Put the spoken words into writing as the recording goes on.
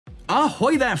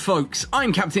Ahoy there folks,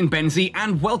 I'm Captain Benzie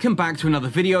and welcome back to another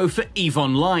video for EVE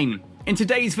Online. In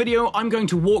today's video, I'm going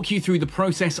to walk you through the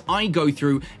process I go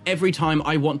through every time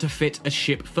I want to fit a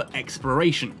ship for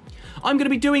exploration. I'm going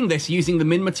to be doing this using the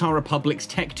Minmatar Republic's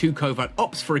Tech 2 Covert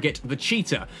Ops frigate, the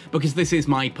Cheetah, because this is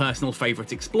my personal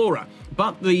favourite explorer.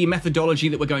 But the methodology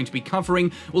that we're going to be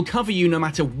covering will cover you no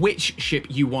matter which ship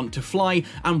you want to fly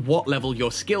and what level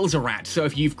your skills are at. So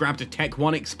if you've grabbed a Tech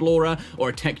 1 Explorer or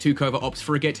a Tech 2 Covert Ops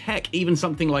frigate, heck, even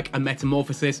something like a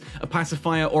Metamorphosis, a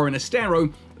Pacifier or an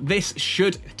Astero, this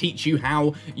should teach you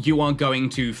how you are going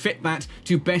to fit that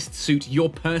to best suit your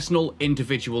personal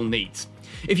individual needs.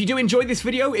 If you do enjoy this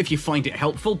video, if you find it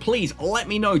helpful, please let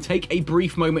me know. Take a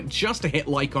brief moment just to hit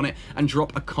like on it and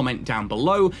drop a comment down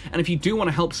below. And if you do want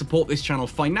to help support this channel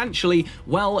financially,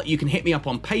 well, you can hit me up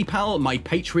on PayPal, my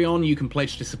Patreon, you can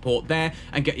pledge to support there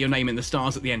and get your name in the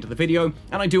stars at the end of the video.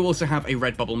 And I do also have a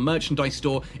Redbubble merchandise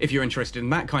store if you're interested in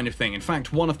that kind of thing. In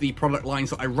fact, one of the product lines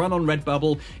that I run on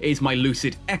Redbubble is my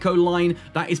Lucid Echo line.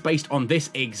 That is based on this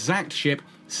exact ship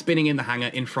spinning in the hangar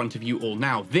in front of you all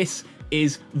now. This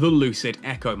is the Lucid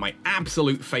Echo, my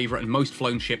absolute favourite and most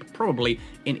flown ship probably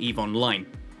in EVE Online.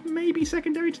 Maybe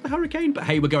secondary to the Hurricane, but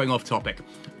hey, we're going off topic.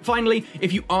 Finally,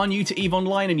 if you are new to EVE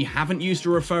Online and you haven't used a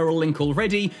referral link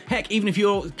already, heck, even if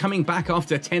you're coming back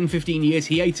after 10-15 years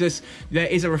hiatus, there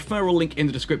is a referral link in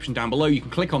the description down below. You can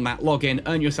click on that, log in,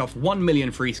 earn yourself 1 million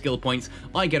free skill points.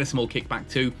 I get a small kickback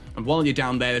too. And while you're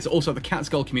down there, there's also the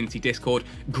Catskull Community Discord.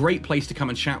 Great place to come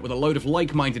and chat with a load of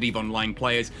like-minded EVE Online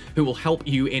players who will help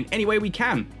you in any way we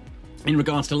can in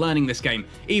regards to learning this game.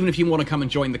 Even if you want to come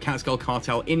and join the Catskull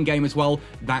Cartel in-game as well,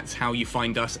 that's how you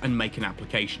find us and make an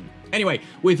application. Anyway,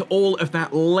 with all of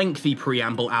that lengthy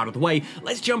preamble out of the way,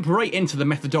 let's jump right into the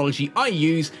methodology I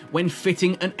use when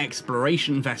fitting an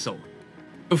exploration vessel.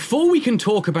 Before we can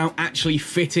talk about actually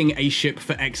fitting a ship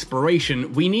for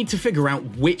exploration, we need to figure out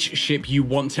which ship you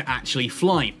want to actually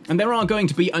fly. And there are going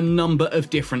to be a number of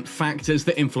different factors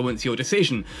that influence your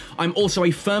decision. I'm also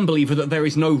a firm believer that there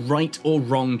is no right or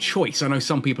wrong choice. I know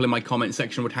some people in my comment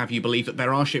section would have you believe that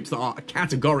there are ships that are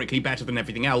categorically better than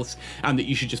everything else, and that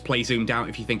you should just play zoomed out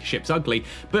if you think a ship's ugly.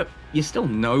 But you still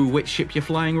know which ship you're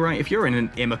flying, right? If you're in an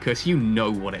Imicus, you know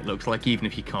what it looks like, even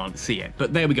if you can't see it.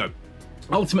 But there we go.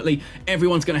 Ultimately,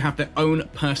 everyone's going to have their own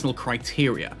personal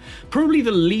criteria. Probably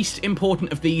the least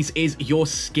important of these is your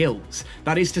skills.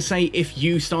 That is to say, if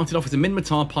you started off as a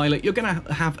Minmatar pilot, you're going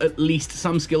to have at least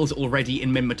some skills already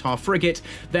in Minmatar frigate,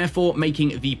 therefore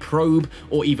making the probe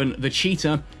or even the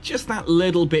Cheetah just that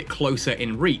little bit closer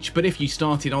in reach. But if you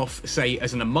started off, say,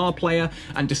 as an Amar player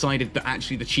and decided that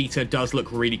actually the Cheetah does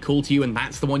look really cool to you and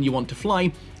that's the one you want to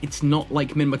fly, it's not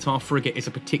like Minmatar frigate is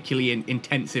a particularly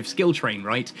intensive skill train,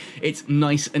 right? It's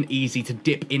nice and easy to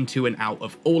dip into and out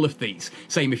of all of these.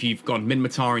 Same if you've gone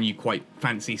Minmatar and you quite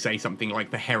fancy, say, something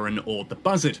like the Heron or the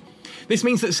Buzzard. This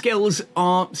means that skills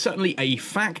are certainly a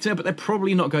factor, but they're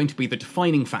probably not going to be the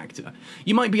defining factor.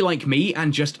 You might be like me,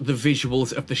 and just the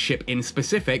visuals of the ship in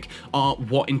specific are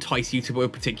what entice you to a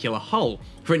particular hull.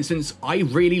 For instance, I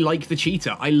really like the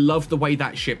Cheetah. I love the way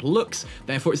that ship looks,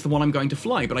 therefore it's the one I'm going to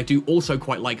fly, but I do also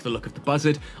quite like the look of the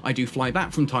Buzzard. I do fly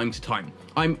that from time to time.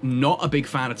 I'm not a big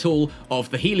fan at all of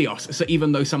the Helios, so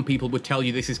even though some people would tell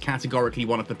you this is categorically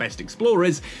one of the best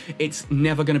explorers, it's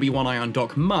never going to be one I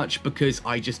undock much because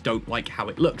I just don't like how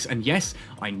it looks. And yes,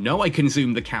 I know I can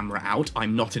zoom the camera out,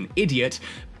 I'm not an idiot,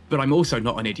 but I'm also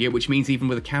not an idiot, which means even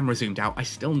with the camera zoomed out, I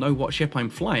still know what ship I'm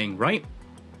flying, right?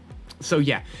 So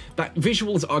yeah, that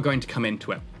visuals are going to come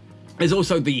into it. There's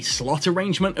also the slot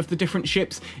arrangement of the different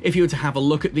ships. If you were to have a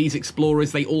look at these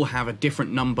explorers, they all have a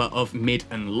different number of mid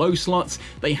and low slots.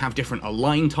 They have different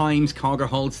align times, cargo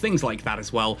holds, things like that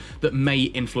as well, that may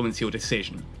influence your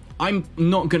decision. I'm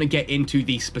not going to get into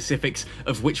the specifics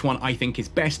of which one I think is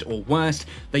best or worst.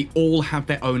 They all have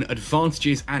their own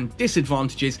advantages and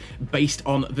disadvantages based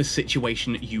on the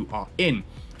situation you are in.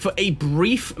 For a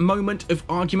brief moment of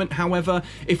argument, however,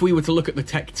 if we were to look at the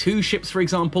Tech 2 ships, for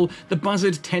example, the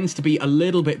Buzzard tends to be a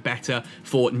little bit better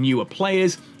for newer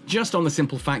players, just on the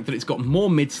simple fact that it's got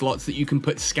more mid-slots that you can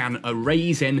put scan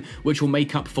arrays in, which will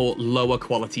make up for lower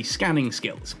quality scanning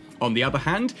skills. On the other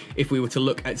hand, if we were to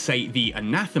look at, say, the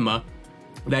Anathema,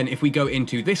 then if we go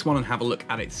into this one and have a look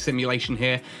at its simulation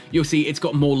here, you'll see it's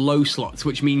got more low slots,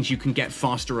 which means you can get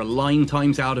faster align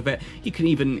times out of it. You can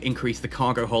even increase the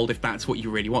cargo hold if that's what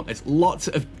you really want. There's lots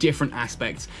of different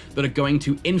aspects that are going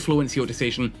to influence your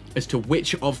decision as to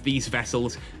which of these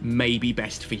vessels may be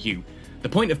best for you. The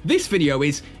point of this video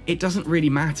is, it doesn't really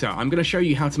matter. I'm going to show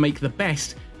you how to make the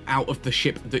best out of the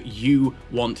ship that you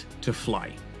want to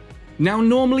fly. Now,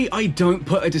 normally I don't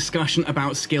put a discussion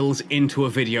about skills into a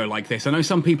video like this. I know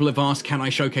some people have asked, can I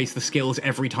showcase the skills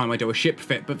every time I do a ship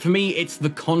fit? But for me, it's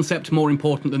the concept more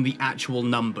important than the actual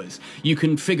numbers. You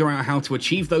can figure out how to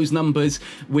achieve those numbers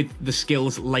with the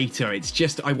skills later. It's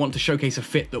just, I want to showcase a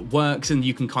fit that works and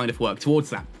you can kind of work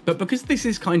towards that. But because this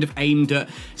is kind of aimed at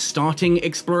starting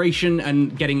exploration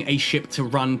and getting a ship to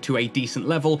run to a decent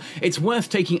level, it's worth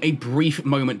taking a brief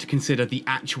moment to consider the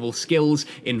actual skills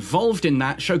involved in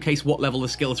that, showcase what level the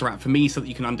skills are at for me so that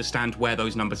you can understand where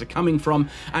those numbers are coming from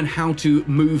and how to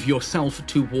move yourself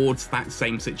towards that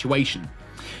same situation.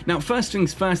 Now, first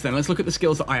things first then, let's look at the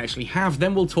skills that I actually have,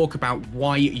 then we'll talk about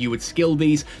why you would skill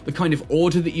these, the kind of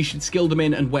order that you should skill them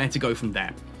in, and where to go from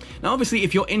there. Now, obviously,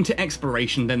 if you're into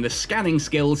exploration, then the scanning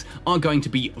skills are going to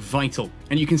be vital.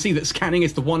 And you can see that scanning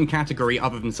is the one category,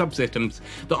 other than subsystems,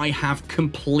 that I have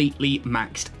completely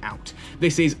maxed out.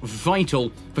 This is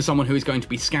vital for someone who is going to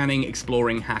be scanning,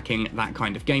 exploring, hacking, that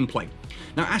kind of gameplay.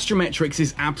 Now, astrometrics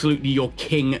is absolutely your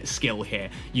king skill here.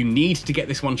 You need to get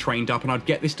this one trained up, and I'd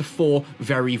get this to 4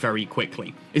 very, very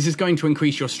quickly. This is going to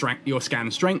increase your scan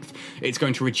strength, it's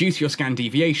going to reduce your scan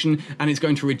deviation, and it's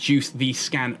going to reduce the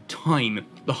scan time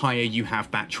the higher you have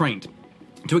that trained.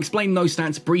 To explain those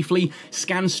stats briefly,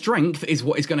 scan strength is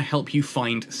what is going to help you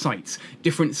find sites.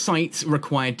 Different sites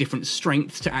require different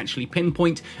strengths to actually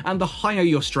pinpoint, and the higher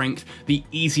your strength, the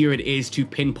easier it is to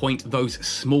pinpoint those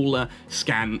smaller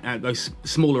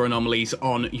anomalies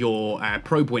on your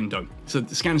probe window. So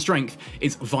scan strength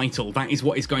is vital. That is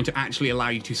what is going to actually allow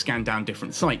you to scan down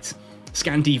different sites.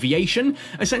 Scan deviation,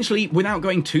 essentially, without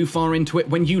going too far into it,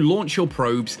 when you launch your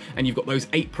probes and you've got those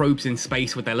 8 probes in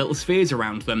space with their little spheres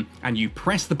around them, and you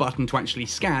press the button to actually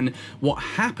scan, what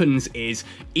happens is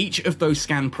each of those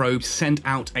scan probes send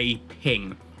out a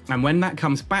ping. And when that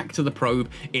comes back to the probe,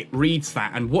 it reads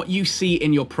that. And what you see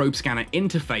in your probe scanner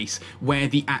interface, where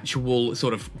the actual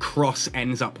sort of cross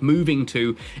ends up moving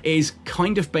to, is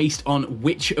kind of based on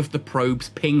which of the probes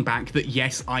ping back that,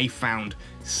 yes, I found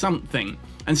something.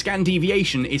 And scan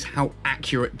deviation is how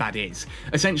accurate that is.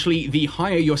 Essentially, the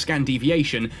higher your scan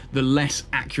deviation, the less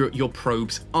accurate your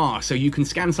probes are. So you can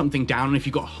scan something down, and if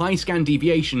you've got high scan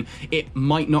deviation, it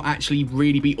might not actually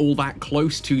really be all that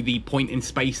close to the point in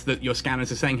space that your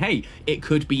scanners are saying, hey, it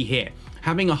could be here.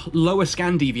 Having a lower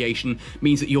scan deviation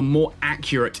means that you're more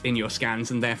accurate in your scans,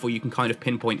 and therefore you can kind of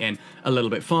pinpoint in a little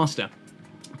bit faster.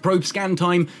 Probe scan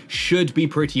time should be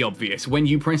pretty obvious. When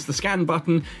you press the scan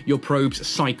button, your probes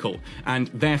cycle, and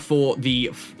therefore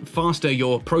the faster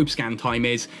your probe scan time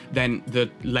is, then the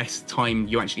less time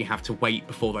you actually have to wait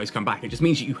before those come back. It just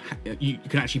means that you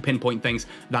can actually pinpoint things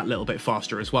that little bit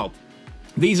faster as well.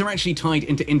 These are actually tied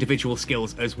into individual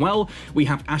skills as well. We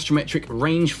have astrometric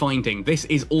range finding. This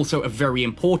is also a very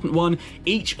important one.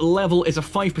 Each level is a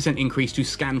 5% increase to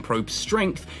scan probe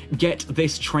strength. Get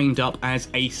this trained up as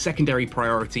a secondary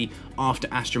priority after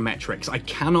astrometrics. I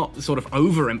cannot sort of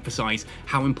overemphasize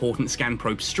how important scan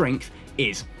probe strength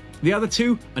is. The other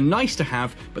two are nice to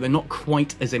have, but they're not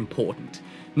quite as important.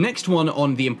 Next one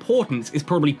on the importance is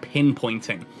probably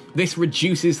pinpointing. This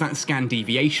reduces that scan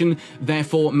deviation,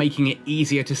 therefore making it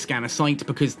easier to scan a site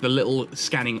because the little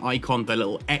scanning icon, the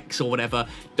little X or whatever,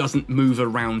 doesn't move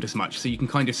around as much. So you can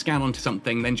kind of scan onto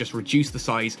something, then just reduce the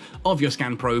size of your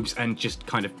scan probes and just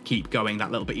kind of keep going that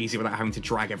little bit easier without having to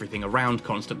drag everything around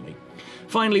constantly.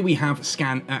 Finally, we have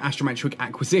astrometric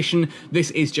acquisition.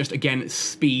 This is just, again,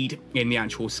 speed in the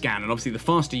actual scan. And obviously, the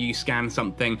faster you scan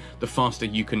something, the faster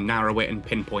you can narrow it and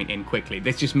pinpoint in quickly.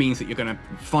 This just means that you're going to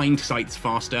find sites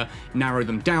faster, narrow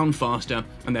them down faster,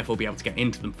 and therefore be able to get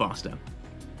into them faster.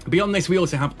 Beyond this, we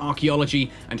also have archaeology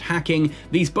and hacking.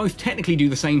 These both technically do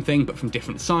the same thing, but from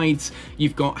different sides.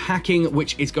 You've got hacking,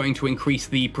 which is going to increase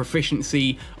the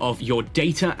proficiency of your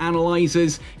data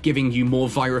analyzers, giving you more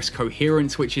virus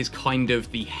coherence, which is kind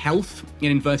of the health,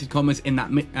 in inverted commas, in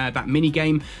that mini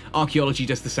game. Archaeology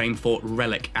does the same for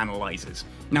relic analyzers.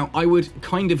 Now, I would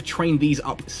kind of train these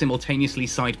up simultaneously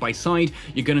side by side.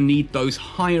 You're going to need those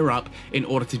higher up in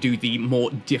order to do the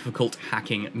more difficult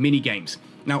hacking mini games.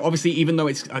 Now, obviously, even though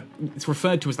it's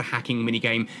referred to as the hacking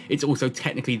minigame, it's also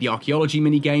technically the archaeology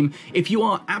minigame. If you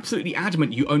are absolutely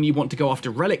adamant you only want to go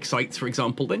after relic sites, for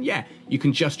example, then yeah, you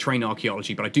can just train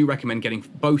archaeology, but I do recommend getting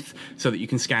both so that you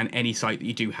can scan any site that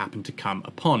you do happen to come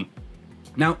upon.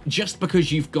 Now, just because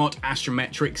you've got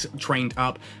astrometrics trained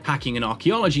up, hacking and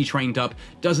archaeology trained up,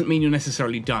 doesn't mean you're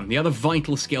necessarily done. The other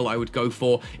vital skill I would go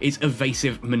for is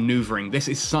evasive maneuvering. This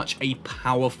is such a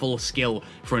powerful skill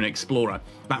for an explorer.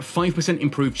 That 5%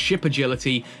 improved ship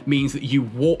agility means that you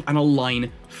warp and align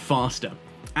faster.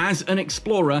 As an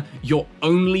explorer, your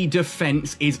only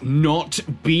defense is not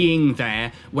being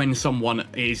there when someone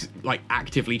is like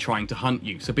actively trying to hunt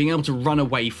you. So being able to run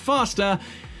away faster,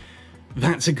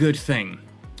 that's a good thing.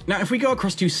 Now, if we go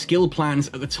across to skill plans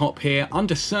at the top here,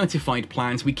 under certified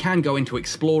plans, we can go into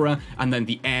Explorer and then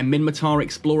the Air Minmatar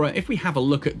Explorer. If we have a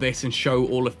look at this and show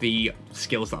all of the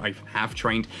skills that I have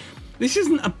trained, this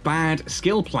isn't a bad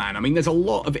skill plan. I mean, there's a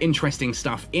lot of interesting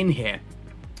stuff in here.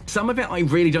 Some of it I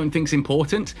really don't think is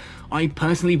important. I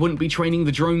personally wouldn't be training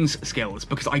the drones skills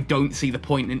because I don't see the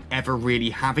point in ever really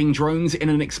having drones in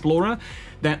an Explorer.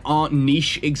 There are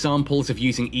niche examples of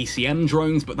using ECM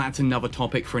drones, but that's another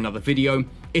topic for another video.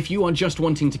 If you are just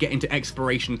wanting to get into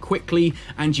exploration quickly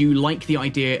and you like the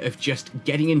idea of just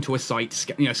getting into a site,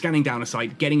 scanning down a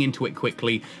site, getting into it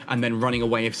quickly, and then running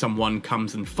away if someone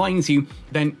comes and finds you,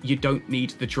 then you don't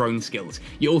need the drone skills.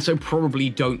 You also probably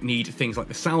don't need things like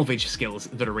the salvage skills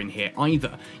that are in here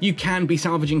either. You can be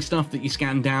salvaging stuff that you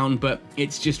scan down, but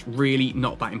it's just really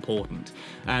not that important.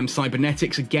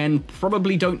 Cybernetics, again,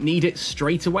 probably don't need it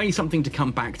straight away, something to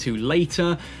come back to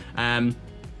later.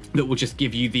 That will just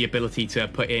give you the ability to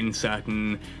put in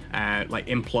certain like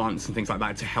implants and things like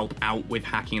that to help out with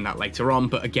hacking and that later on,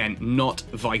 but again, not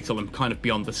vital and kind of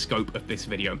beyond the scope of this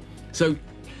video. So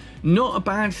not a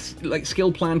bad like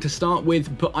skill plan to start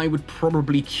with, but I would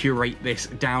probably curate this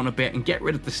down a bit and get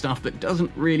rid of the stuff that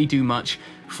doesn't really do much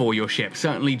for your ship.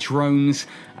 Certainly drones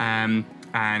and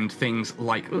things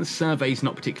like survey's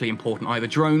not particularly important either.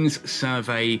 Drones,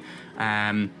 survey,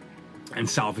 and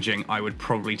salvaging I would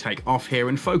probably take off here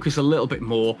and focus a little bit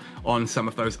more on some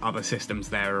of those other systems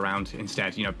there around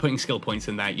instead. You know, putting skill points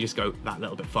in there, you just go that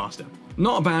little bit faster.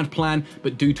 Not a bad plan,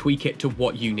 but do tweak it to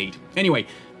what you need. Anyway,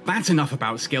 that's enough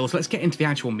about skills. Let's get into the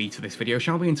actual meat of this video,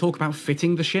 shall we, and talk about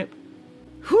fitting the ship?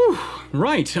 Whew,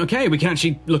 right, okay, we can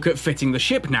actually look at fitting the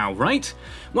ship now, right?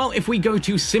 Well, if we go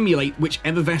to simulate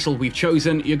whichever vessel we've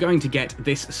chosen, you're going to get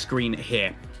this screen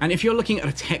here. And if you're looking at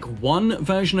a Tech 1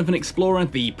 version of an Explorer,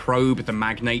 the Probe, the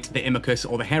Magnate, the Imicus,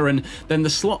 or the Heron, then the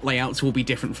slot layouts will be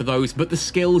different for those, but the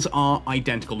skills are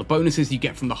identical. The bonuses you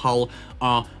get from the hull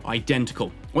are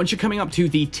identical. Once you're coming up to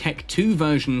the Tech 2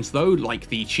 versions though, like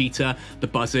the Cheetah, the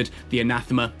Buzzard, the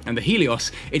Anathema, and the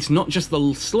Helios, it's not just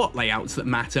the slot layouts that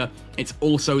matter, it's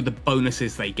also the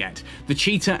bonuses they get. The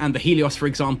Cheetah and the Helios, for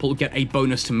example, get a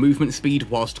bonus to movement speed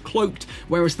whilst cloaked,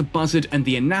 whereas the Buzzard and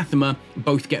the Anathema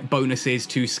both get bonuses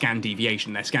to scan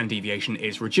deviation. Their scan deviation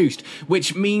is reduced,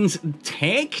 which means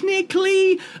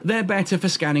technically they're better for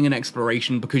scanning and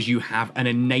exploration because you have an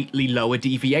innately lower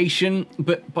deviation,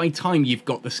 but by time you've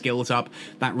got the skills up,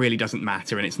 that really doesn't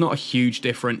matter, and it's not a huge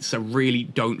difference, so really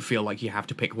don't feel like you have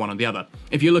to pick one or the other.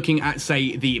 If you're looking at,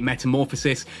 say, the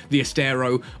Metamorphosis, the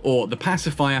Astero, or the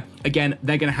Pacifier, again,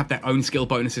 they're going to have their own skill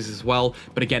bonuses as well,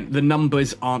 but again, the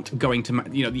numbers aren't going to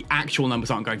the actual numbers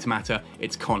aren't going to matter,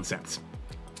 it's concepts.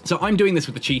 So I'm doing this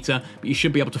with the Cheetah, but you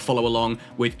should be able to follow along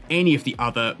with any of the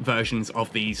other versions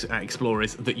of these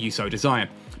Explorers that you so desire.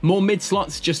 More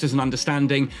mid-slots, just as an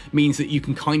understanding, means that you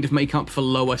can kind of make up for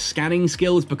lower scanning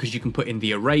skills because you can put in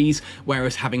the arrays,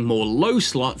 whereas having more low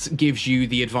slots gives you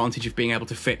the advantage of being able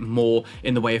to fit more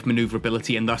in the way of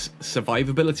maneuverability and thus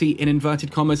survivability in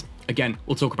inverted commas. Again,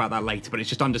 we'll talk about that later, but it's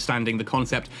just understanding the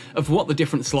concept of what the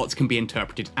different slots can be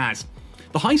interpreted as.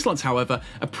 The high slots, however,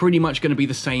 are pretty much going to be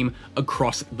the same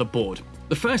across the board.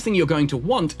 The first thing you're going to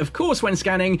want, of course, when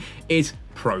scanning is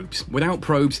probes. Without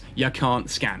probes, you can't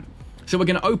scan. So we're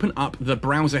going to open up the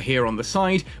browser here on the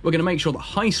side. We're going to make sure that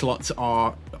high slots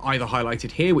are either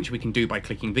highlighted here, which we can do by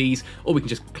clicking these, or we can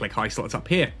just click high slots up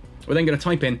here. We're then going to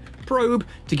type in probe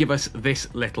to give us this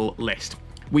little list.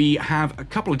 We have a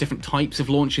couple of different types of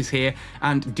launches here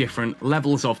and different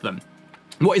levels of them.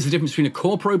 What is the difference between a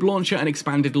core probe launcher, an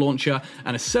expanded launcher,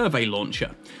 and a survey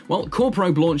launcher? Well, core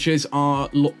probe launchers are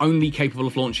only capable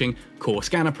of launching core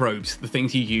scanner probes, the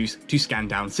things you use to scan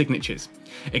down signatures.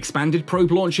 Expanded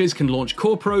probe launchers can launch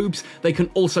core probes. They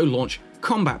can also launch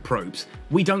combat probes.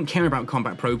 We don't care about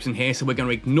combat probes in here, so we're going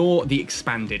to ignore the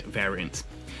expanded variant.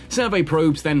 Survey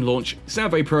probes then launch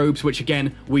survey probes, which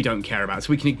again, we don't care about.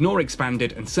 So we can ignore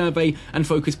expanded and survey and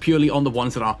focus purely on the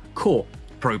ones that are core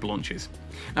probe launchers.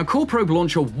 Now, core probe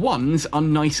launcher 1s are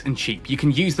nice and cheap. You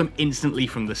can use them instantly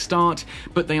from the start,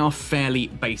 but they are fairly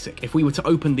basic. If we were to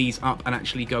open these up and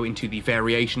actually go into the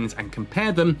variations and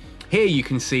compare them, here you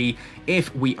can see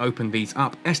if we open these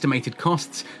up, estimated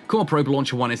costs, core probe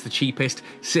launcher 1 is the cheapest,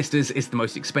 Sisters is the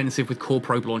most expensive with core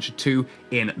probe launcher 2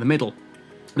 in the middle.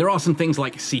 There are some things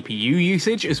like CPU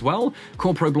usage as well.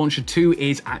 Core Probe Launcher 2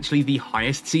 is actually the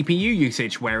highest CPU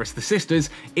usage, whereas the sisters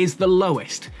is the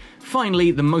lowest.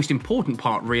 Finally, the most important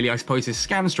part really, I suppose, is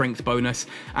scan strength bonus,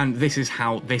 and this is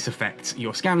how this affects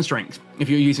your scan strength. If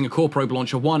you're using a Core Probe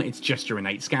Launcher 1, it's just your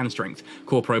innate scan strength.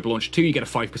 Core Probe Launcher 2, you get a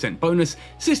 5% bonus.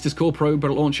 Sisters Core Probe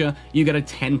Launcher, you get a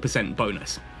 10%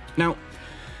 bonus. Now,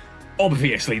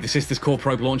 obviously, the Sisters Core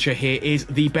Probe Launcher here is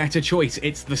the better choice.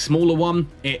 It's the smaller one,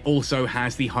 it also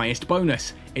has the highest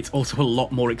bonus. It's also a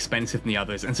lot more expensive than the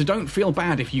others, and so don't feel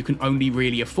bad if you can only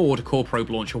really afford a Core Probe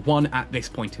Launcher 1 at this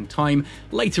point in time.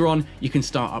 Later on, you can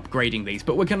start upgrading these,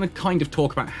 but we're going to kind of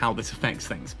talk about how this affects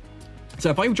things. So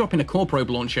if I drop in a Core Probe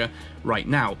Launcher right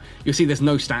now, you'll see there's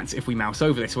no stats if we mouse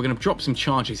over this. We're going to drop some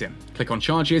charges in. Click on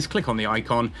charges, click on the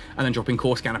icon, and then drop in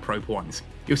Core Scanner Probe 1s.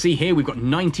 You'll see here we've got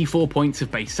 94 points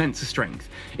of base sensor strength.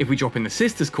 If we drop in the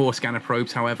Sisters Core Scanner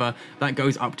Probes, however, that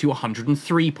goes up to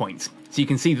 103 points. So you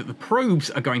can see that the probes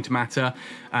are going to matter,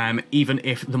 even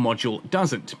if the module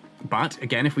doesn't. But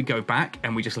again, if we go back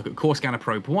and we just look at Core Scanner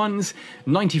Probe 1s,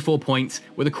 94 points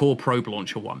with a Core Probe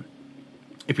Launcher 1.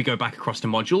 If we go back across to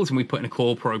modules and we put in a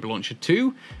Core Probe Launcher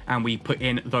 2 and we put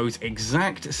in those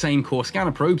exact same Core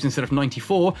Scanner Probes, instead of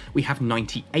 94, we have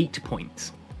 98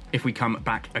 points. If we come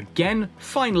back again,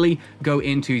 finally go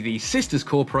into the Sisters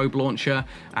Core Probe Launcher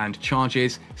and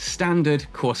charges, standard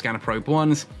Core Scanner Probe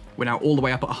 1s, we're now all the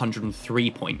way up at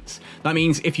 103 points. That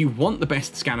means if you want the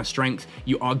best scanner strength,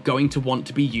 you are going to want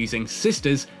to be using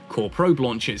Sisters Core Probe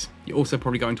Launchers. You're also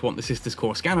probably going to want the Sisters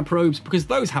Core Scanner Probes because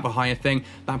those have a higher thing.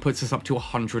 That puts us up to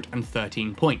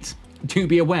 113 points. Do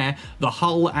be aware, the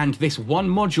hull and this one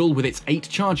module with its 8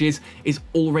 charges is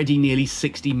already nearly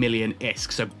 60 million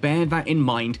ISK, so bear that in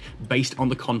mind based on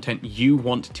the content you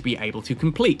want to be able to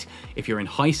complete. If you're in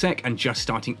high sec and just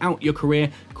starting out your career,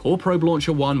 Core Probe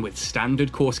Launcher 1 with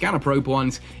standard Core Scanner Probe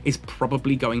 1s is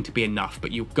probably going to be enough,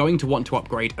 but you're going to want to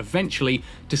upgrade eventually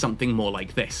to something more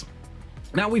like this.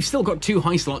 Now, we've still got 2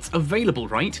 high slots available,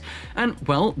 right? And,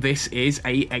 well, this is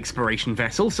a exploration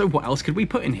vessel, so what else could we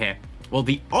put in here? Well,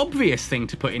 the obvious thing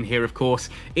to put in here, of course,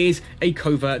 is a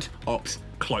Covert Ops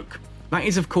Cloak. That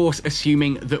is, of course,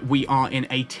 assuming that we are in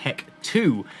a Tech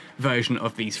 2 version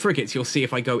of these frigates. You'll see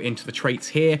if I go into the traits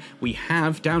here, we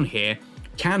have down here,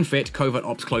 can fit Covert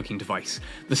Ops Cloaking Device.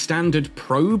 The standard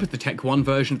Probe, the Tech 1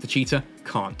 version of the Cheetah,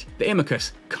 can't. The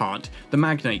Imicus can't. The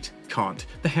Magnate can't.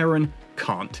 The Heron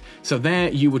can't. So there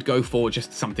you would go for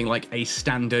just something like a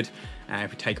standard,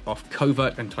 if we take off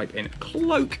Covert and type in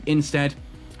Cloak instead,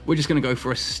 we're just going to go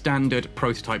for a standard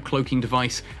prototype cloaking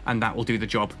device, and that will do the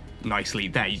job nicely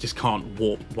there. You just can't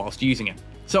warp whilst using it.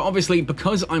 So obviously,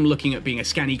 because I'm looking at being a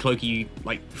scanny cloaky,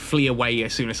 like flee away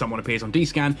as soon as someone appears on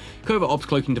D-scan, Covert Ops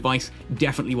Cloaking Device,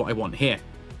 definitely what I want here.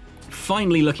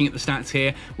 Finally, looking at the stats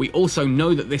here, we also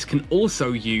know that this can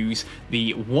also use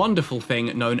the wonderful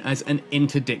thing known as an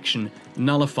interdiction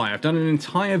nullifier. I've done an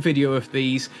entire video of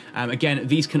these. Again,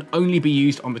 these can only be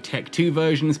used on the Tech 2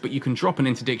 versions, but you can drop an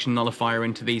interdiction nullifier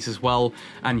into these as well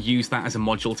and use that as a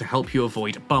module to help you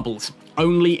avoid bubbles.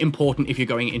 Only important if you're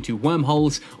going into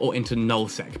wormholes or into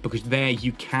nullsec, because there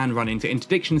you can run into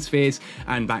interdiction spheres,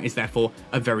 and that is therefore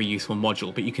a very useful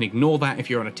module. But you can ignore that if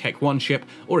you're on a Tech 1 ship,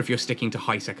 or if you're sticking to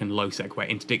high sec and low sec, where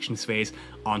interdiction spheres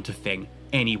aren't a thing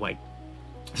anyway.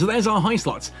 So there's our high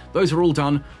slots. Those are all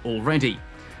done already.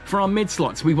 For our mid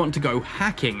slots, we want to go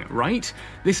hacking, right?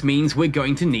 This means we're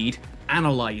going to need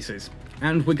analyzers,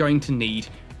 and we're going to need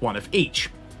one of each.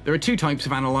 There are 2 types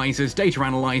of analyzers, data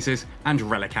analyzers and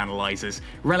relic analyzers.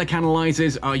 Relic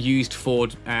analyzers are used for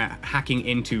hacking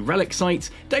into relic sites.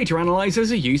 Data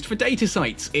analyzers are used for data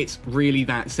sites. It's really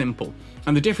that simple.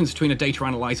 And the difference between a data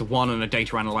analyzer 1 and a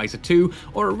data analyzer 2,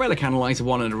 or a relic analyzer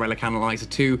 1 and a relic analyzer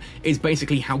 2, is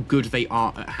basically how good they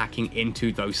are at hacking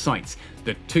into those sites.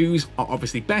 The 2s are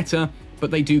obviously better,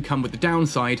 but they do come with the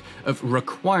downside of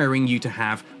requiring you to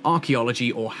have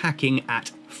archaeology or hacking at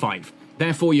 5.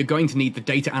 Therefore, you're going to need the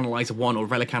Data Analyzer 1 or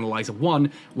Relic Analyzer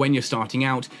 1 when you're starting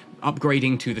out,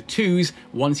 upgrading to the 2s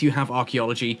once you have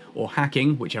archaeology or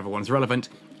hacking, whichever one's relevant,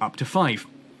 up to 5.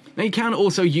 Now, you can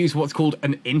also use what's called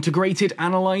an integrated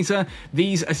analyzer.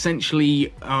 These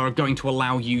essentially are going to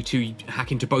allow you to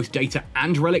hack into both data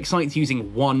and relic sites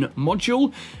using one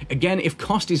module. Again, if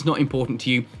cost is not important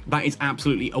to you, that is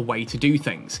absolutely a way to do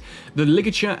things. The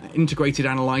Ligature integrated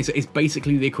analyzer is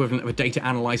basically the equivalent of a data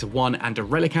analyzer 1 and a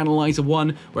relic analyzer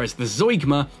 1, whereas the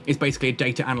Zeugma is basically a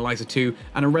data analyzer 2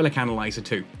 and a relic analyzer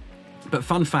 2. But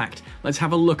fun fact, let's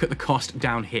have a look at the cost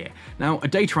down here. Now, a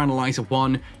Data Analyzer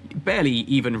 1 barely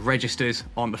even registers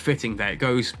on the fitting there. It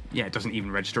goes, yeah, it doesn't even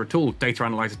register at all. Data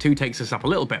Analyzer 2 takes us up a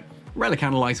little bit. Relic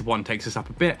Analyzer 1 takes us up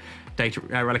a bit.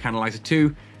 Relic Analyzer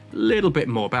 2 little bit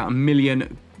more, about a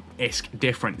million-isk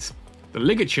difference. The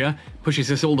ligature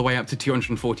pushes us all the way up to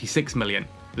 246 million.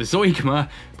 The zeugma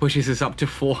pushes us up to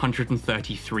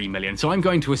 433 million. So I'm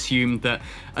going to assume that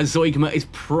a zeugma is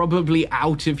probably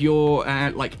out of your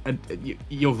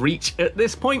your reach at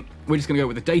this point. We're just going to go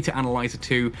with a data analyzer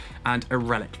 2 and a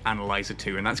relic analyzer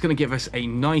 2, and that's going to give us a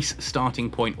nice starting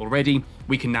point already.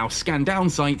 We can now scan down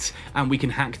sites and we can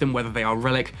hack them, whether they are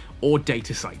relic or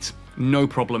data sites. No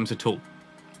problems at all.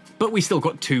 But we still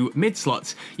got 2 mid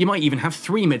slots. You might even have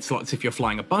 3 mid slots if you're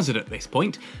flying a buzzard at this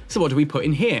point. So what do we put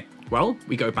in here? Well,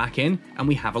 we go back in and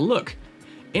we have a look.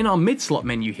 In our mid slot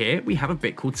menu here, we have a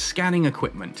bit called scanning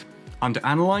equipment. Under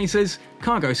analyzers,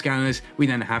 cargo scanners, we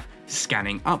then have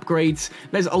scanning upgrades.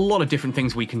 There's a lot of different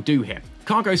things we can do here.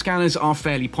 Cargo scanners are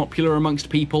fairly popular amongst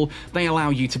people. They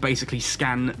allow you to basically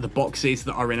scan the boxes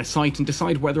that are in a site and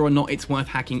decide whether or not it's worth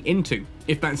hacking into.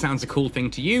 If that sounds a cool thing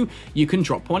to you, you can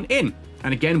drop one in.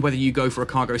 And again, whether you go for a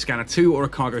cargo scanner 2 or a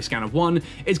cargo scanner 1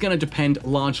 is going to depend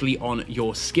largely on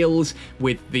your skills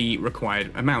with the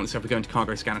required amounts. So if we go into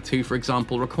cargo scanner 2, for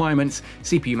example, requirements,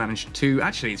 CPU manager 2,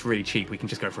 actually it's really cheap. We can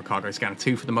just go for a cargo scanner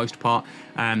 2 for the most part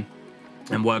and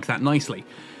work that nicely.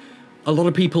 A lot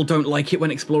of people don't like it when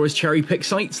explorers cherry pick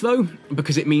sites though,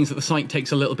 because it means that the site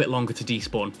takes a little bit longer to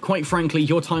despawn. Quite frankly,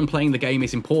 your time playing the game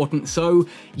is important, so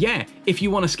yeah, if you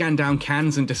want to scan down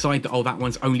cans and decide that, oh, that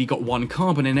one's only got 1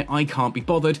 carbon in it, I can't be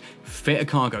bothered, fit a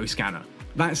cargo scanner.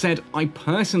 That said, I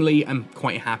personally am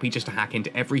quite happy just to hack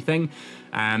into everything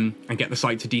and get the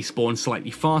site to despawn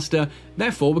slightly faster.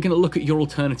 Therefore, we're going to look at your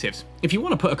alternatives. If you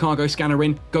want to put a cargo scanner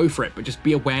in, go for it, but just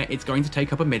be aware it's going to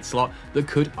take up a mid slot that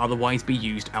could otherwise be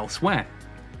used elsewhere.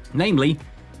 Namely,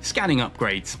 scanning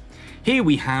upgrades. Here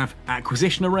we have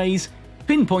acquisition arrays,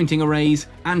 pinpointing arrays,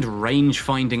 and range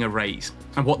finding arrays.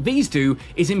 And what these do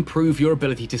is improve your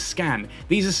ability to scan.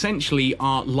 These essentially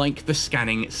are like the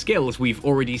scanning skills. We've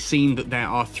already seen that there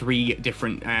are 3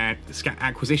 different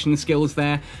acquisition skills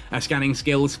there, scanning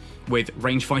skills with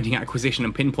range finding, acquisition,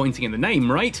 and pinpointing in the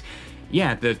name, right?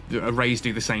 Yeah, the arrays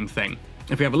do the same thing.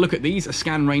 If we have a look at these, a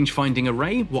scan range finding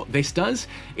array, what this does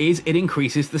is it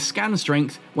increases the scan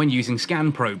strength when using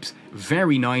scan probes.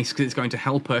 Very nice, because it's going to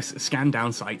help us scan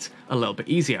down sites a little bit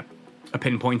easier. A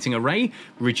pinpointing array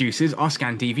reduces our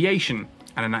scan deviation,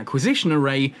 and an acquisition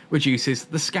array reduces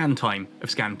the scan time of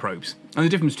scan probes. And the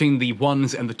difference between the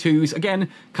 1s and the 2s, again,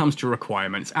 comes to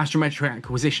requirements. Astrometric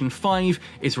acquisition 5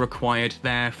 is required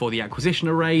there for the acquisition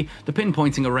array, the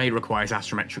pinpointing array requires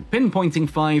astrometric pinpointing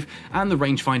 5, and the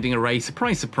range finding array,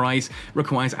 surprise surprise,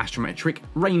 requires astrometric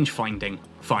range finding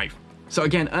 5. So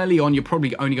again, early on, you're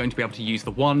probably only going to be able to use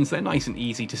the 1s. They're nice and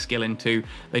easy to skill into.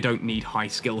 They don't need high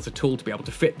skills at all to be able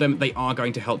to fit them. They are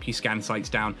going to help you scan sites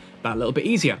down that little bit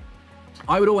easier.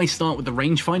 I would always start with the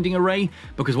range finding array,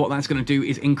 because what that's going to do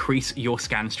is increase your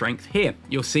scan strength here.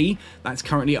 You'll see that's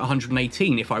currently at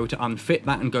 118. If I were to unfit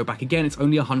that and go back again, it's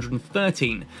only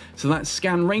 113. So that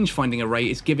scan range finding array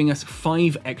is giving us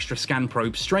 5 extra scan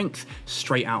probe strength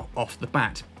straight out off the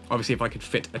bat. Obviously, if I could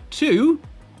fit a 2,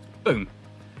 boom.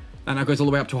 That now goes all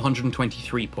the way up to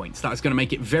 123 points. That's going to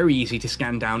make it very easy to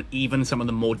scan down even some of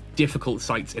the more difficult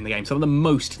sites in the game, some of the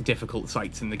most difficult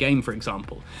sites in the game, for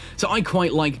example. So I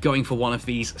quite like going for one of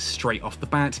these straight off the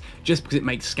bat, just because it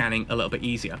makes scanning a little bit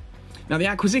easier. Now the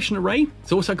acquisition array,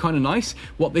 it's also kind of nice.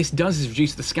 What this does is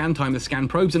reduce the scan time of the scan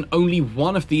probes, and only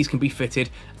one of these can be fitted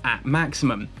at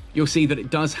maximum. You'll see that it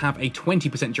does have a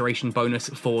 20% duration bonus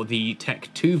for the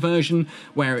Tech 2 version,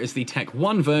 whereas the Tech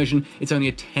 1 version, it's only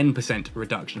a 10%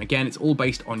 reduction. Again, it's all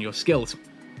based on your skills.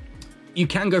 You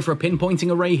can go for a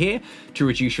pinpointing array here to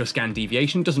reduce your scan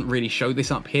deviation. Doesn't really show this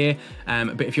up here,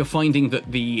 but if you're finding that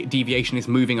the deviation is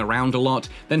moving around a lot,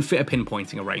 then fit a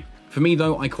pinpointing array. For me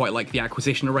though, I quite like the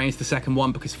acquisition array as the second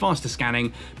one, because faster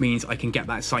scanning means I can get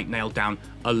that site nailed down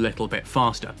a little bit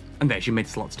faster. And there's your mid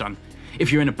slots done.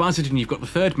 If you're in a buzzard and you've got the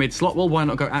third mid slot, well, why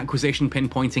not go acquisition,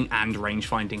 pinpointing, and range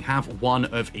finding? Have one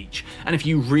of each. And if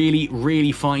you really,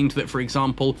 really find that, for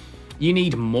example, you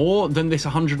need more than this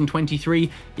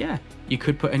 123, yeah, you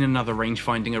could put in another range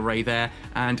finding array there,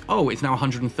 and oh, it's now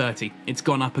 130. It's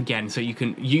gone up again, so you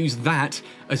can use that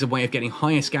as a way of getting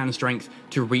higher scan strength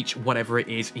to reach whatever it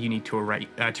is you need to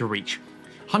reach.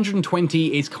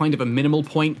 120 is kind of a minimal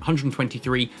point.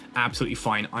 123, absolutely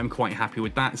fine. I'm quite happy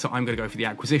with that, so I'm going to go for the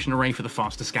acquisition array for the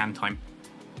faster scan time.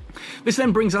 This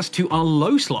then brings us to our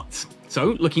low slots.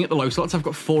 So, looking at the low slots, I've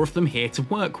got 4 of them here to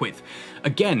work with.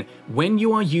 Again, when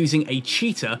you are using a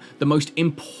cheater, the most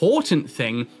important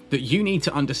thing that you need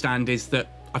to understand is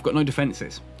that I've got no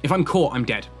defenses. If I'm caught, I'm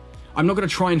dead. I'm not going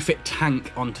to try and fit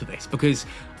tank onto this, because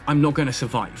I'm not going to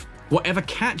survive. Whatever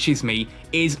catches me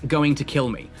is going to kill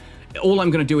me. All I'm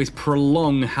going to do is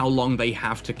prolong how long they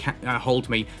have to hold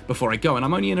me before I go, and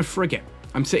I'm only in a frigate.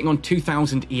 I'm sitting on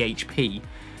 2000 EHP.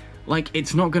 Like,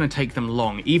 it's not going to take them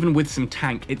long. Even with some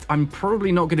tank, I'm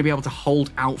probably not going to be able to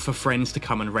hold out for friends to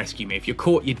come and rescue me. If you're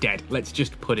caught, you're dead. Let's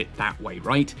just put it that way,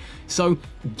 right? So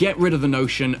get rid of the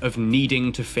notion of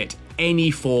needing to fit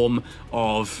any form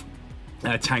of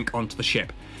tank onto the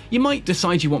ship. You might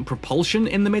decide you want propulsion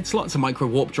in the mid-slots, a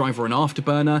micro-warp drive or an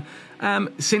afterburner.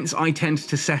 Since I tend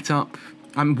to set up...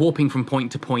 I'm warping from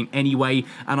point to point anyway,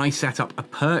 and I set up a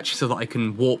perch so that I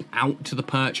can warp out to the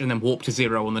perch and then warp to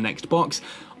 0 on the next box.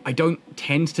 I don't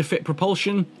tend to fit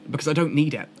propulsion because I don't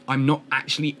need it. I'm not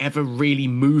actually ever really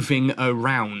moving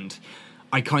around.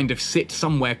 I kind of sit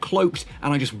somewhere cloaked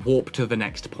and I just warp to the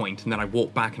next point, and then I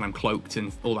walk back and I'm cloaked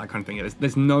and all that kind of thing.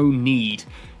 There's no need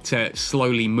to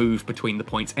slowly move between the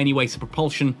points anyway, so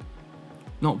propulsion,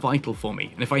 not vital for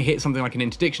me. And if I hit something like an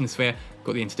interdiction sphere, I've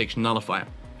got the interdiction nullifier.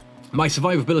 My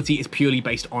survivability is purely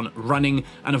based on running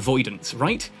and avoidance,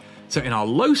 right? So in our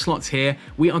low slots here,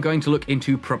 we are going to look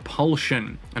into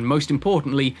propulsion, and most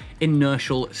importantly,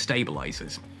 inertial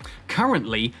stabilizers.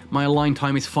 Currently, my align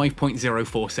time is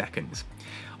 5.04 seconds.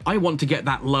 I want to get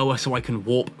that lower so I can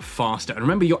warp faster. And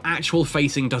remember, your actual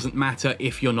facing doesn't matter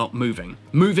if you're not moving.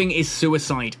 Moving is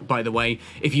suicide, by the way.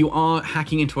 If you are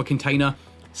hacking into a container,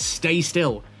 stay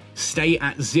still. Stay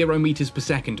at 0 meters per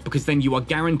second, because then you are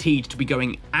guaranteed to be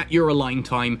going at your align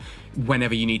time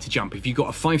whenever you need to jump. If you've got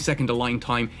a 5-second align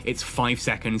time, it's 5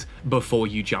 seconds before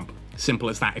you jump. Simple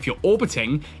as that. If you're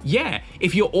orbiting, yeah,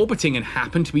 if you're orbiting and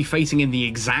happen to be facing in the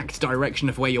exact direction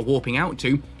of where you're warping out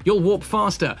to, you'll warp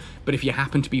faster. But if you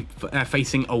happen to be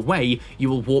facing away, you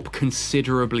will warp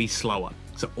considerably slower.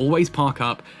 So always park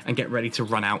up and get ready to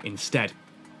run out instead.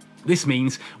 This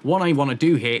means what I want to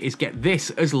do here is get this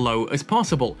as low as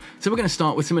possible. So we're going to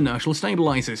start with some inertial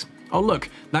stabilizers. Oh look,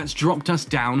 that's dropped us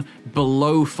down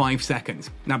below 5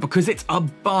 seconds. Now because it's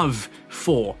above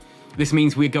 4, this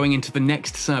means we're going into the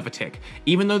next server tick.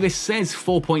 Even though this says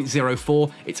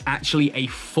 4.04, it's actually a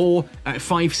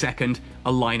 5 second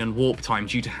align and warp time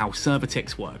due to how server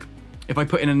ticks work. If I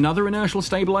put in another inertial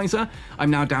stabilizer, I'm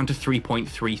now down to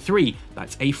 3.33.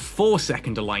 That's a 4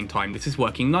 second align time. This is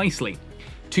working nicely.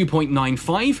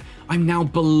 2.95, I'm now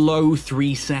below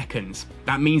 3 seconds.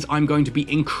 That means I'm going to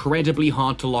be incredibly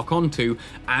hard to lock onto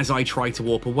as I try to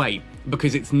warp away,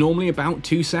 because it's normally about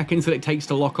 2 seconds that it takes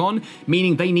to lock on,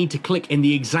 meaning they need to click in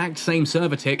the exact same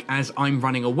server tick as I'm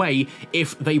running away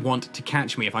if they want to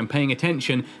catch me. If I'm paying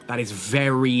attention, that is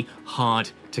very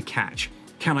hard to catch.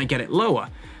 Can I get it lower?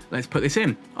 Let's put this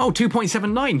in. Oh,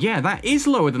 2.79, yeah, that is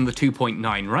lower than the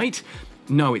 2.9, right?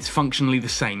 No, it's functionally the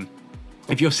same.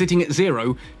 If you're sitting at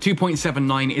 0,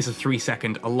 2.79 is a 3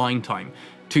 second align time.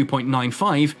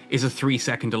 2.95 is a 3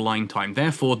 second align time.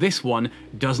 Therefore, this one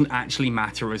doesn't actually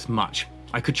matter as much.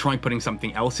 I could try putting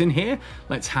something else in here.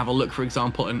 Let's have a look, for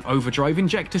example, an overdrive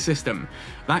injector system.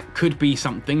 That could be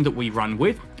something that we run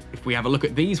with. If we have a look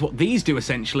at these, what these do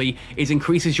essentially is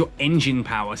increases your engine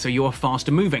power, so you're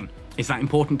faster moving. Is that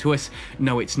important to us?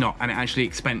 No, it's not, and at actually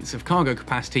expense of cargo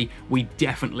capacity, we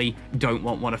definitely don't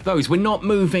want one of those. We're not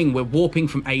moving, we're warping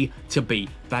from A to B.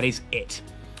 That is it.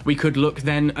 We could look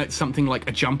then at something like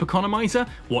a jump economizer.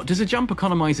 What does a jump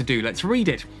economizer do? Let's read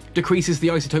it. Decreases the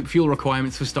isotope fuel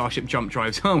requirements for Starship jump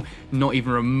drives. Oh, not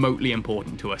even remotely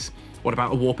important to us. What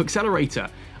about a warp accelerator?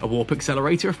 A warp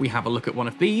accelerator, if we have a look at one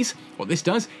of these, what this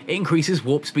does, it increases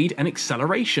warp speed and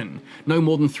acceleration. No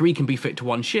more than 3 can be fit to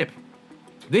one ship.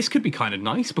 This could be kind of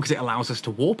nice because it allows us to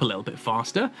warp a little bit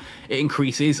faster. It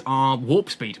increases our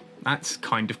warp speed. That's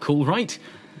kind of cool, right?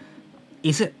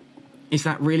 Is it? Is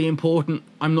that really important?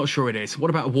 I'm not sure it is. What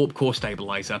about a warp core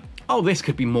stabilizer? Oh, this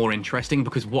could be more interesting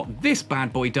because what this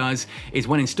bad boy does is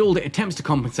when installed, it attempts to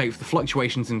compensate for the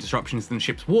fluctuations and disruptions in the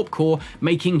ship's warp core,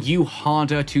 making you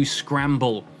harder to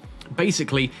scramble.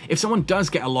 Basically, if someone does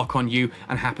get a lock on you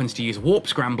and happens to use a warp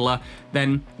scrambler,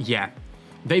 then yeah,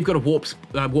 they've got a warp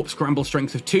scramble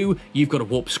strength of 2, you've got a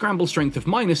warp scramble strength of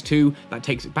 -2, that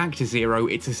takes it back to 0,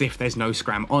 it's as if there's no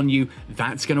scram on you,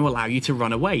 that's going to allow you to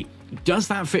run away. Does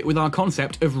that fit with our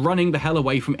concept of running the hell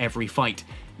away from every fight?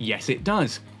 Yes, it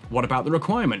does. What about the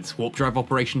requirements? Warp drive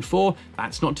operation 4,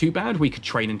 that's not too bad, we could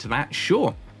train into that,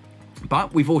 sure.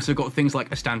 But we've also got things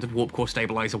like a standard warp core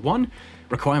stabilizer 1,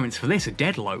 requirements for this are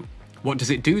dead low. What does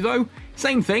it do though?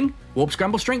 Same thing, warp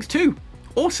scramble strength 2.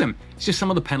 Awesome, it's just some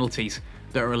of the penalties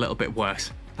that are a little bit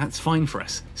worse. That's fine for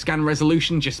us. Scan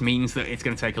resolution just means that it's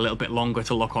going to take a little bit longer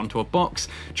to lock onto a box.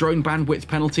 Drone bandwidth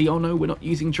penalty, oh no, we're not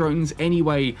using drones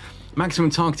anyway. Maximum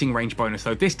targeting range bonus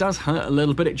though, this does hurt a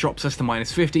little bit, it drops us to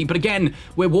 -50, but again,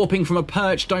 we're warping from a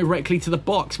perch directly to the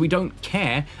box. We don't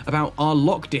care about our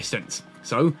lock distance.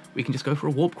 So we can just go for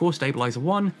a warp core stabilizer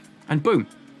 1, and boom,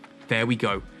 there we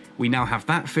go. We now have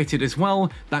that fitted as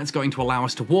well. That's going to allow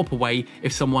us to warp away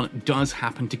if someone does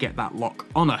happen to get that lock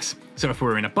on us. So if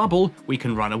we're in a bubble, we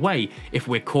can run away. If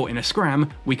we're caught in a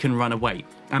scram, we can run away.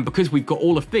 And because we've got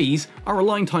all of these, our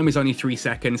align time is only 3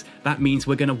 seconds. That means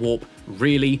we're going to warp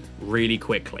really, really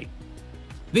quickly.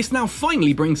 This now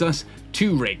finally brings us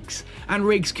to rigs. And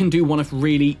rigs can do one of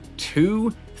really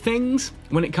 2 things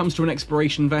when it comes to an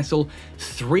exploration vessel.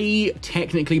 3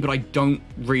 technically, but I don't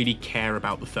really care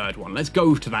about the 3rd one. Let's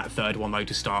go to that 3rd one though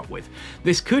to start with.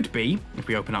 This could be, if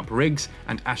we open up rigs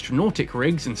and astronautic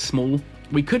rigs and small,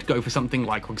 we could go for something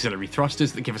like auxiliary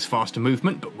thrusters that give us faster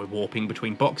movement, but we're warping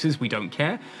between boxes, we don't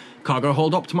care. Cargo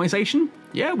hold optimization,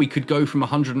 yeah, we could go from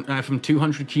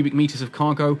 200 cubic meters of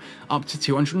cargo up to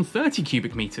 230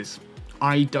 cubic meters.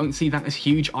 I don't see that as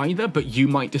huge either, but you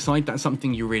might decide that's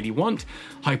something you really want.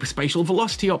 Hyperspatial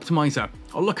velocity optimizer.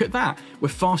 Oh, look at that.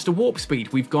 With faster warp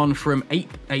speed, we've gone from 8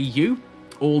 AU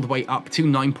all the way up to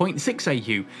 9.6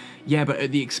 AU. Yeah, but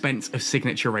at the expense of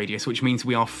signature radius, which means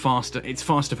we are faster. It's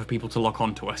faster for people to lock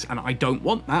onto us, and I don't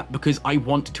want that because I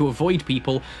want to avoid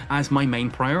people as my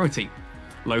main priority.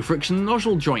 Low friction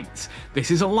nozzle joints. This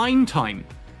is align time.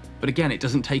 But again, it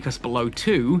doesn't take us below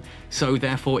 2, so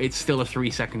therefore it's still a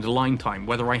 3-second align time.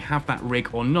 Whether I have that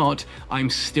rig or not, I'm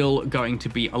still going to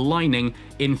be aligning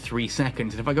in 3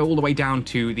 seconds. And if I go all the way down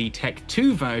to the Tech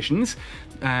 2 versions,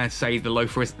 say the low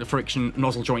friction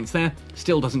nozzle joints there,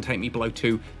 still doesn't take me below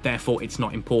 2, therefore it's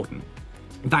not important.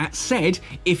 That said,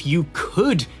 if you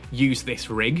could use this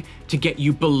rig to get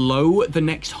you below the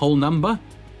next whole number,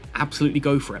 absolutely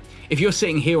go for it. If you're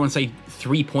sitting here on, say,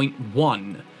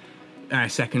 3.1,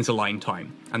 seconds align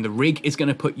time, and the rig is going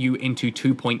to put you into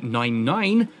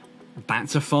 2.99,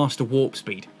 that's a faster warp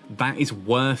speed. That is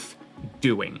worth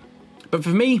doing. But for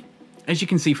me, as you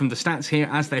can see from the stats here,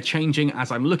 as they're changing, as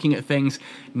I'm looking at things,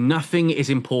 nothing is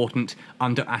important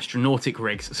under astronautic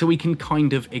rigs, so we can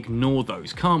kind of ignore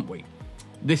those, can't we?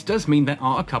 This does mean there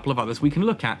are a couple of others we can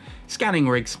look at. Scanning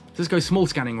rigs. Let's go small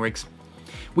scanning rigs.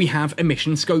 We have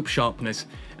emission scope sharpeners.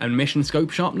 An emission scope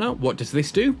sharpener, what does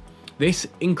this do? This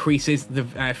increases the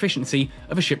efficiency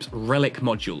of a ship's relic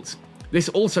modules. This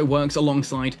also works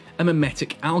alongside a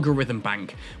mimetic algorithm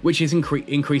bank, which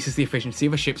increases the efficiency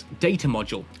of a ship's data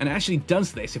module. And it actually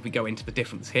does this, if we go into the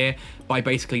difference here, by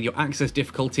basically your access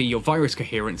difficulty, your virus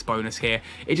coherence bonus here.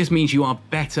 It just means you are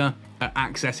better at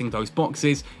accessing those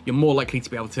boxes. You're more likely to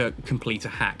be able to complete a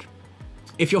hack.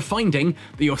 If you're finding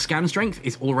that your scan strength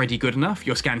is already good enough,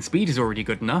 your scan speed is already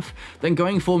good enough, then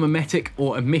going for mimetic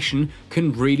or emission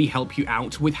can really help you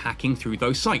out with hacking through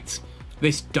those sites.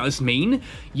 This does mean,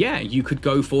 yeah, you could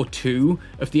go for 2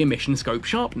 of the emission scope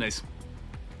sharpeners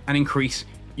and increase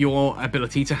your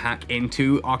ability to hack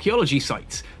into archaeology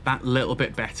sites that little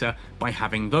bit better by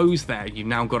having those there. You've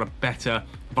now got a better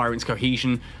virus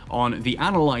cohesion on the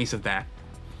analyzer there.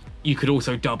 You could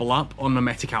also double up on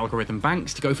mimetic algorithm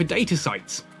banks to go for data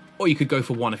sites, or you could go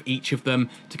for one of each of them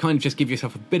to kind of just give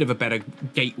yourself a bit of a better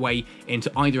gateway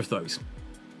into either of those.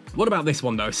 What about this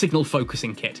one though, signal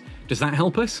focusing kit? Does that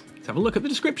help us? Let's have a look at the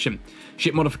description.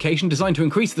 Ship modification designed to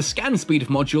increase the scan speed of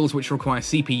modules which require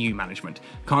CPU management.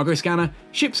 Cargo scanner,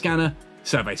 ship scanner,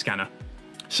 survey scanner.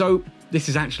 So this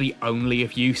is actually only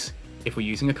of use if we're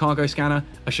using a cargo scanner,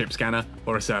 a ship scanner,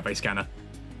 or a survey scanner.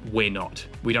 We're not.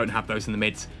 We don't have those in the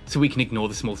mids, so we can ignore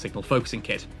the small signal focusing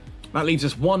kit. That leaves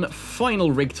us one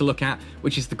final rig to look at,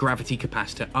 which is the gravity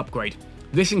capacitor upgrade.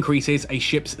 This increases a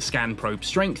ship's scan probe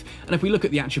strength, and if we look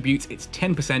at the attributes, it's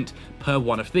 10% per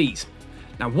one of these.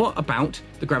 Now what about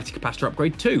the gravity capacitor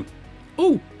upgrade 2?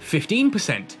 Oh,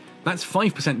 15%. That's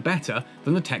 5% better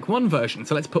than the Tech 1 version,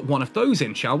 so let's put one of those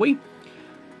in, shall we?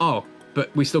 Oh,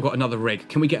 but we've still got another rig.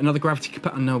 Can we get another gravity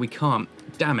capacitor? No, we can't.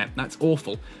 Damn it, that's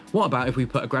awful. What about if we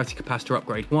put a gravity capacitor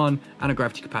upgrade 1 and a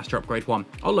gravity capacitor upgrade 1?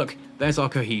 Oh look, there's our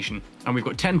cohesion. And we've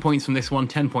got 10 points from this one,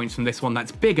 10 points from this one.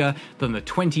 That's bigger than the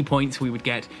 20 points we would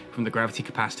get from the gravity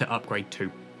capacitor upgrade 2.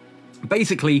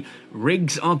 Basically,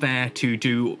 rigs are there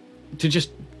to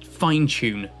just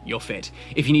fine-tune your fit.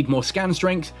 If you need more scan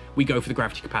strength, we go for the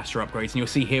gravity capacitor upgrades, and you'll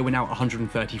see here we're now at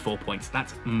 134 points.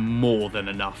 That's more than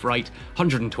enough, right?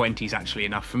 120 is actually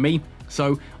enough for me,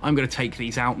 so I'm going to take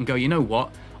these out and go, you know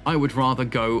what? I would rather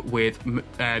go with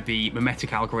the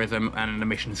mimetic algorithm and an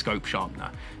emission scope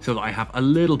sharpener, so that I have a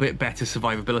little bit better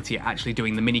survivability at actually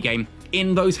doing the minigame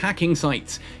in those hacking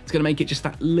sites. It's going to make it just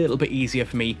that little bit easier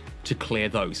for me to clear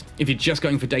those. If you're just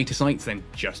going for data sites, then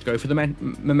just go for the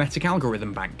mimetic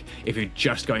algorithm bank. If you're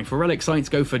just going for relic sites,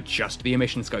 go for just the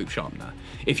emission scope sharpener.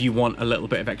 If you want a little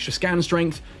bit of extra scan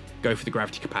strength, go for the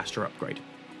gravity capacitor upgrade.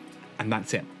 And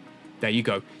that's it. There you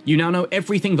go. You now know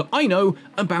everything that I know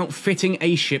about fitting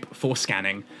a ship for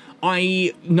scanning.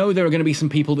 I know there are going to be some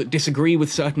people that disagree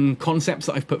with certain concepts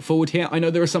that I've put forward here. I know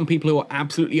there are some people who are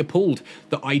absolutely appalled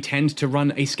that I tend to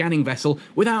run a scanning vessel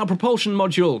without a propulsion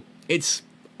module. It's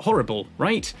horrible,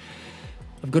 right?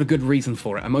 I've got a good reason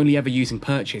for it. I'm only ever using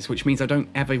perches, which means I don't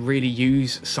ever really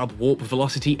use sub-warp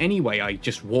velocity anyway. I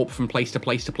just warp from place to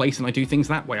place to place and I do things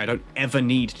that way. I don't ever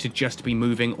need to just be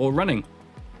moving or running.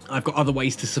 I've got other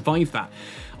ways to survive that.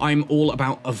 I'm all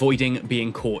about avoiding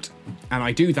being caught. And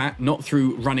I do that not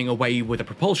through running away with a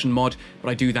propulsion mod, but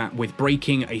I do that with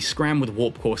breaking a scram with a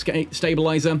warp core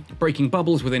stabilizer, breaking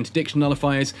bubbles with interdiction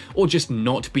nullifiers, or just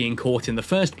not being caught in the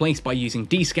first place by using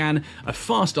descan, a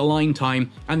fast align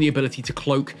time, and the ability to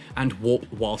cloak and warp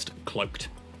whilst cloaked.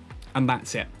 And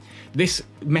that's it. This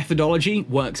methodology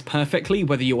works perfectly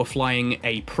whether you are flying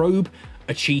a probe,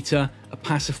 a cheater, a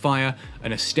pacifier,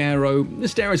 an Astero. The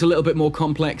Astero is a little bit more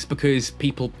complex because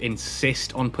people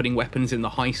insist on putting weapons in the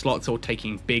high slots or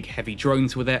taking big heavy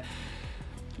drones with it.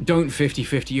 Don't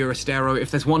 50-50 your Astero.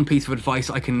 If there's one piece of advice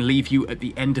I can leave you at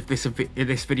the end of this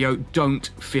video, don't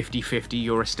 50-50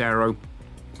 your Astero.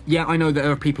 Yeah, I know that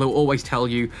there are people who always tell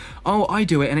you, oh, I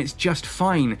do it and it's just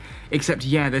fine. Except,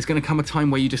 yeah, there's going to come a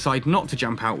time where you decide not to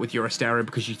jump out with your Astero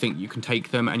because you think you can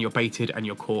take them and you're baited and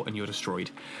you're caught and you're destroyed.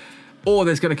 Or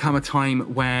there's going to come a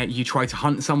time where you try to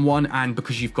hunt someone and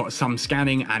because you've got some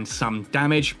scanning and some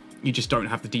damage, you just don't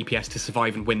have the DPS to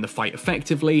survive and win the fight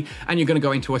effectively, and you're going to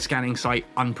go into a scanning site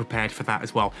unprepared for that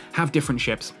as well. Have different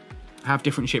ships. Have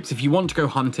different ships. If you want to go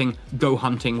hunting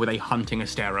with a hunting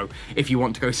Astero. If you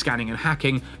want to go scanning and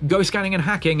hacking, go scanning and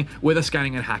hacking with a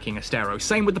scanning and hacking Astero.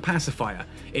 Same with the pacifier.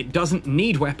 It doesn't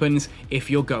need weapons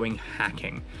if you're going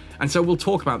hacking. And so we'll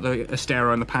talk about the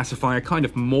Astero and the pacifier kind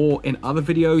of more in other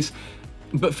videos,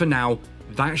 but for now,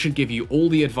 that should give you all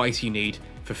the advice you need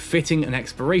for fitting an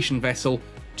exploration vessel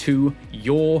to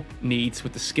your needs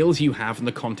with the skills you have and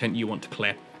the content you want to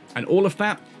clear. And all of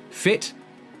that, fit,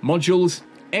 modules,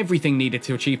 everything needed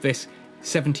to achieve this,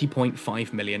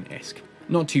 70.5 million ISK.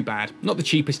 Not too bad. Not the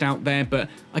cheapest out there, but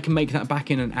I can make that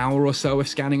back in an hour or so of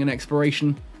scanning and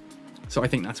exploration, so I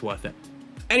think that's worth it.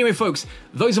 Anyway, folks,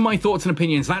 those are my thoughts and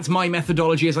opinions. That's my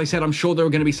methodology. As I said, I'm sure there are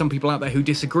going to be some people out there who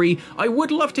disagree. I would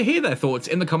love to hear their thoughts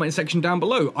in the comment section down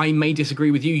below. I may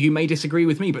disagree with you, you may disagree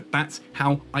with me, but that's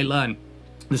how I learn.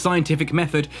 The scientific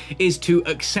method is to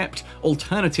accept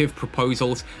alternative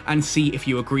proposals and see if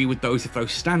you agree with those, if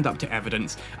those stand up to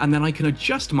evidence, and then I can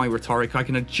adjust my rhetoric, I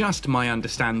can adjust my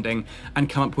understanding, and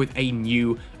come up with a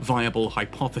new viable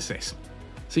hypothesis.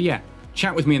 So yeah,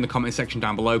 chat with me in the comment section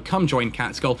down below, come join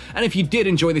Catskull, and if you did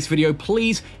enjoy this video,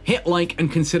 please hit like and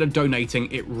consider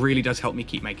donating. It really does help me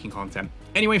keep making content.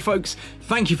 Anyway, folks,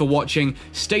 thank you for watching.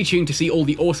 Stay tuned to see all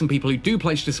the awesome people who do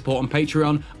pledge to support on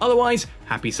Patreon. Otherwise,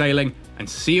 happy sailing, and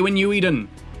see you in New Eden.